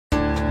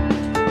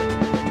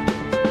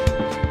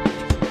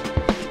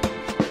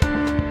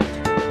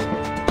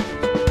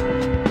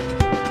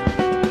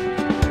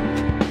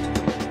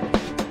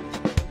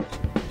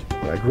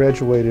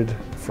graduated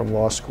from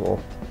law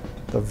school,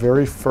 the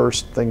very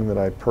first thing that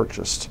I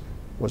purchased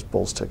was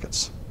Bulls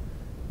tickets.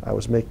 I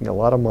was making a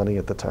lot of money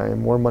at the time,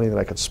 more money than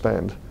I could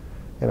spend,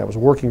 and I was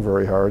working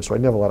very hard, so I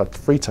didn't have a lot of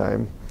free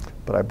time,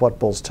 but I bought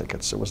Bulls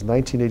tickets. It was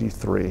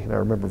 1983, and I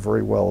remember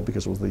very well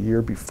because it was the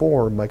year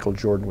before Michael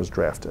Jordan was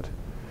drafted.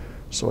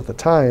 So at the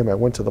time, I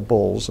went to the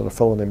Bulls, and a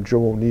fellow named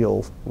Joe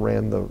O'Neill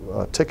ran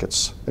the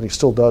tickets, and he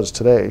still does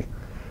today.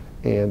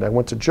 And I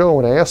went to Joe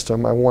and I asked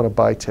him, I want to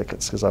buy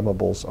tickets because I'm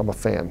a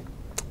fan.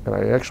 And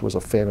I actually was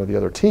a fan of the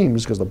other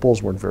teams because the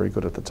Bulls weren't very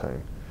good at the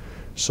time.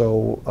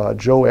 So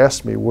Joe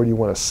asked me, where do you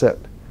want to sit?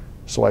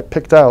 So I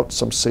picked out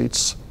some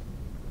seats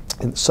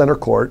in center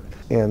court,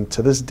 and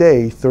to this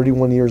day,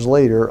 31 years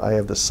later, I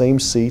have the same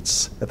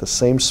seats at the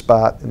same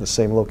spot in the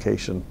same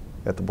location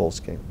at the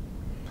Bulls game.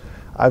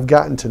 I've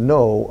gotten to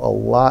know a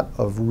lot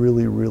of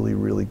really, really,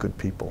 really good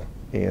people.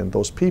 And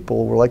those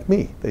people were like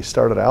me. They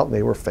started out and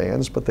they were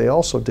fans, but they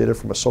also did it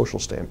from a social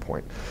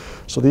standpoint.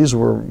 So these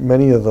were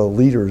many of the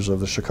leaders of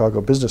the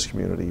Chicago business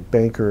community: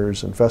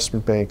 bankers,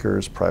 investment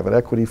bankers, private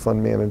equity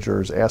fund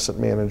managers, asset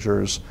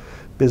managers,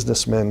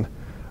 businessmen.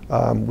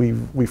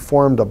 We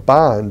formed a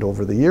bond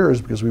over the years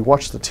because we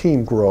watched the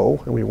team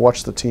grow and we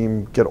watched the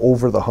team get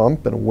over the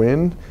hump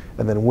and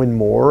then win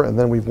more, and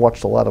then we've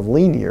watched a lot of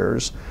lean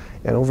years.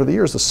 And over the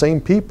years, the same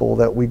people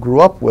that we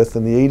grew up with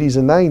in the 80s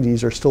and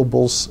 90s are still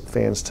Bulls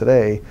fans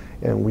today,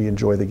 and we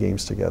enjoy the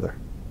games together.